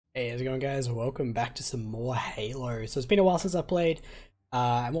Hey, how's it going, guys? Welcome back to some more Halo. So it's been a while since I played,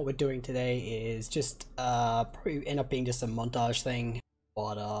 and what we're doing today is just probably end up being just a montage thing.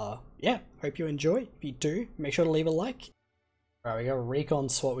 But yeah, hope you enjoy. If you do, make sure to leave a like. Alright, we got Recon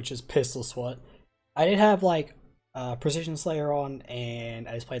SWAT, which is Pistol SWAT. I did have like Precision Slayer on, and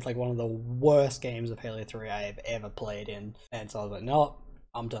I just played like one of the worst games of Halo 3 I have ever played in, and so I was like, no,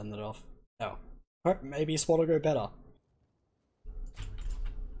 I'm turning it off. No, maybe SWAT will go better.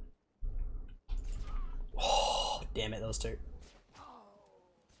 Oh, damn it, those two.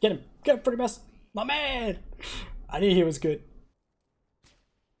 Get him, pretty mess. My man! I knew he was good.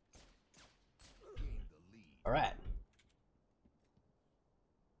 Alright.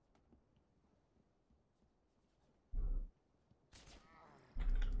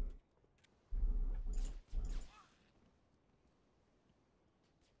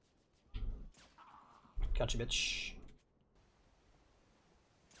 Gotcha, bitch.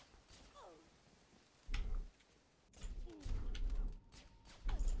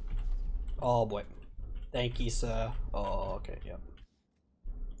 Oh boy. Thank you, sir. Oh, okay, yep.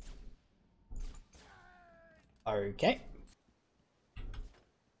 Okay.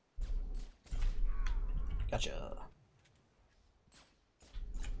 Gotcha.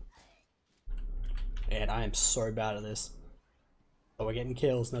 And I am so bad at this. But we're getting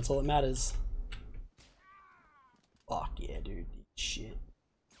kills, and that's all that matters. Fuck yeah, dude. Shit.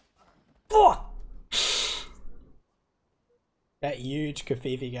 Fuck! That huge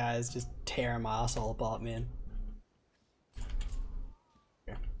Kafifi guy is just tearing my asshole apart, man.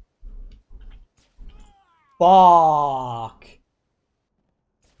 Okay. Fuck!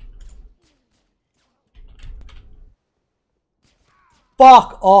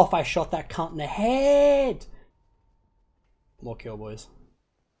 Fuck off! I shot that cunt in the head! More kill, boys.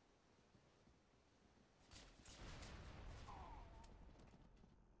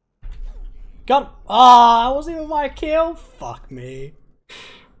 Got him! Ah, that wasn't even my kill! Fuck me.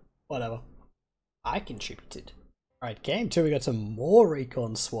 Whatever. I contributed. Alright, game 2, we got some more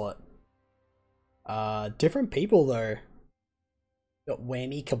Recon SWAT. Different people though. Got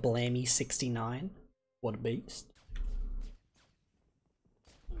Whammy Kablammy 69. What a beast.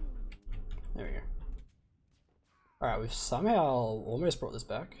 There we go. Alright, we've somehow almost brought this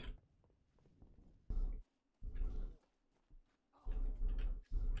back.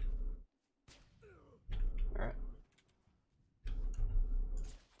 Alright.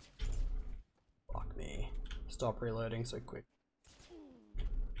 Fuck me. Stop reloading so quick.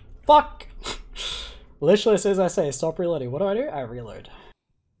 Fuck! Literally as soon as I say stop reloading, what do? I reload.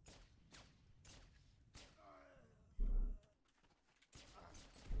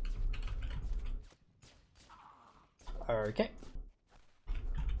 Okay.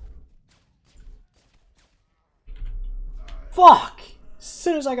 Fuck! As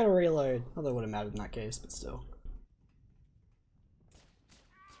soon as I got to reload. Well, that would have mattered in that case, but still.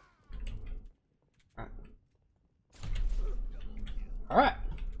 Alright. Alright.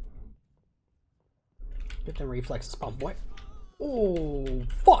 Get them reflexes, pump boy. Oh,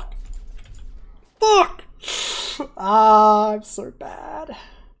 fuck! Fuck! Ah, I'm so bad.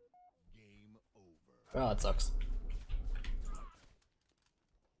 Oh, it sucks.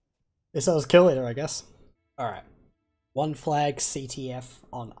 This was kill leader, I guess. Alright. One flag CTF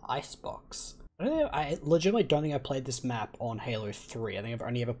on Icebox. I legitimately don't think I played this map on Halo 3. I think I've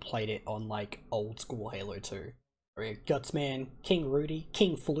only ever played it on like old school Halo 2. Gutsman, King Rudy,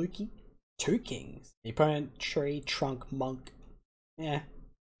 King Fluky, two kings. The opponent, Tree, Trunk, Monk. Yeah,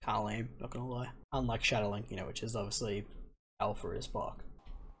 kinda lame, not gonna lie. Unlike Shadowlink, you know, which is obviously alpha as fuck.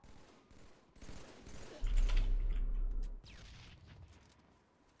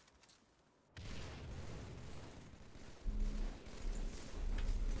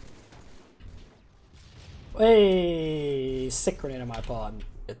 Hey, sick grenade on my pod.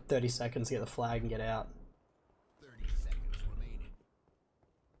 At 30 seconds to get the flag and get out. 30 seconds remaining.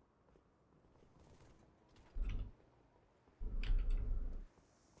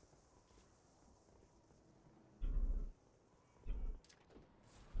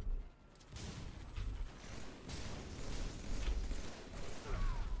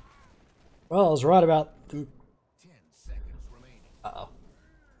 Well, I was right about them. 10 seconds remaining. Uh-oh.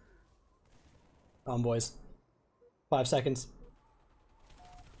 Come on, boys. 5 seconds.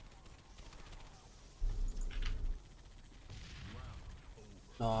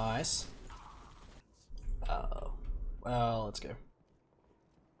 Nice. Uh-oh. Well, let's go.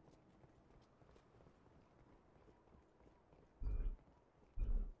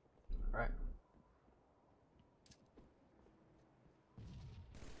 Alright.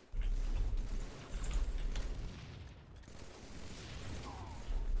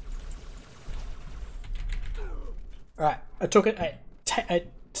 Alright, I took it.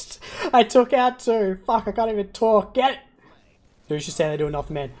 I took out 2. Fuck, I can't even talk. Get it! Dude, just stand there doing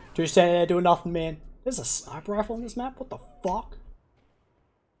nothing, man. Dude, stand there doing nothing, man. There's a sniper rifle on this map? What the fuck?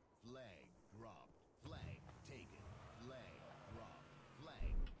 Flag drop. Flag taken. Flag drop. Flag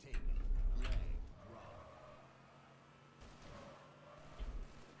taken. Flag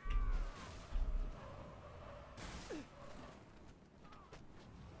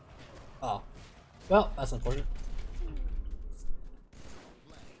drop. Oh. Well, that's unfortunate.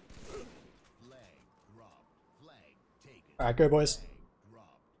 Alright, go boys.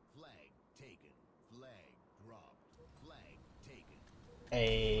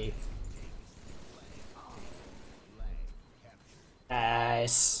 Hey.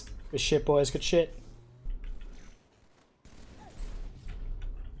 Nice. Good shit, boys. Good shit.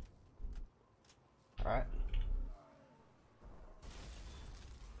 Alright.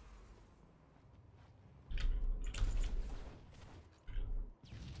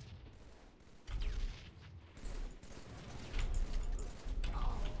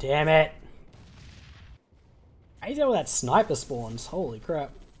 Damn it. How do you deal with that sniper spawns? Holy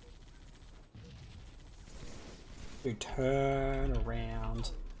crap. You turn around.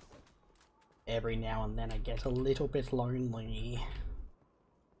 Every now and then I get a little bit lonely.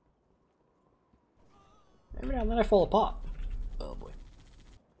 Every now and then I fall apart. Oh boy.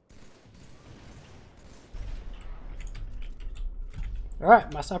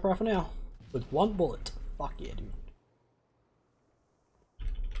 Alright, my sniper rifle now. With 1 bullet. Fuck yeah, dude.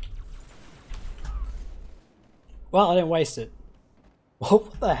 Well, I didn't waste it.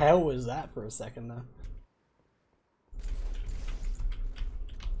 What the hell was that for a second though?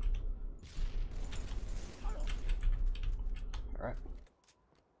 Alright.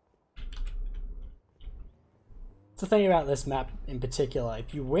 It's the thing about this map in particular,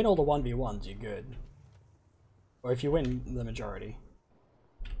 if you win all the 1v1s, you're good. Or if you win the majority.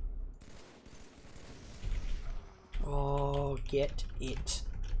 Oh, get it.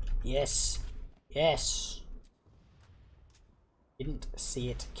 Yes. Yes. Didn't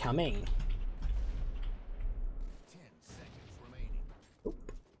see it coming. 10 seconds remaining.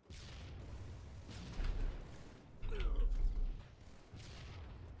 Oop.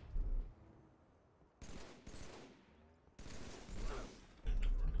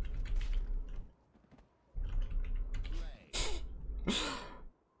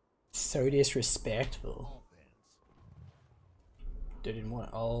 So disrespectful. Didn't want.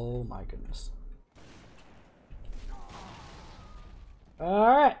 Oh my goodness.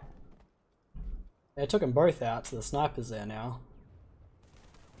 Alright. I took them both out, so the sniper's there now.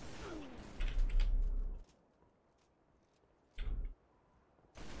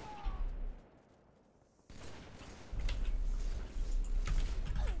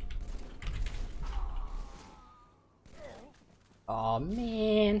 Oh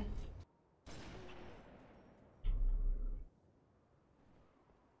man.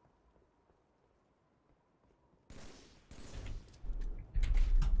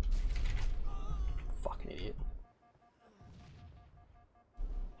 Fucking idiot.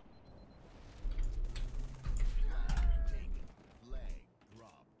 Leg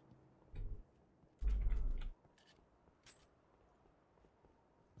drop.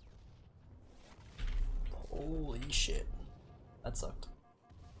 Holy shit. That sucked.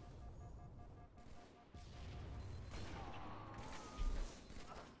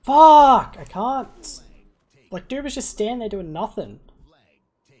 Fuck! I can't. Like, dude was just standing there doing nothing. Flag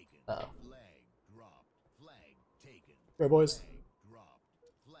taken. Uh oh. Flag dropped. Flag taken. Go, boys. Flag dropped.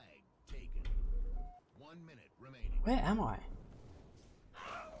 Flag taken. 1 minute remaining. Where am I?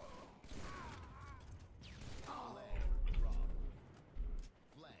 Flag dropped.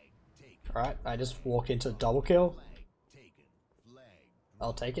 Flag taken. Alright, I just walked into double kill. Flag taken. Flag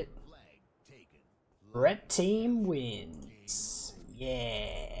I'll take it. flag taken. Red team wins.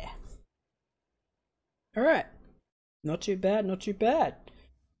 Yeah. Alright. Not too bad, not too bad.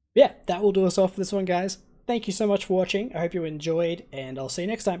 Yeah, that will do us off for this one, guys. Thank you so much for watching. I hope you enjoyed, and I'll see you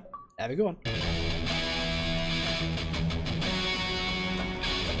next time. Have a good one.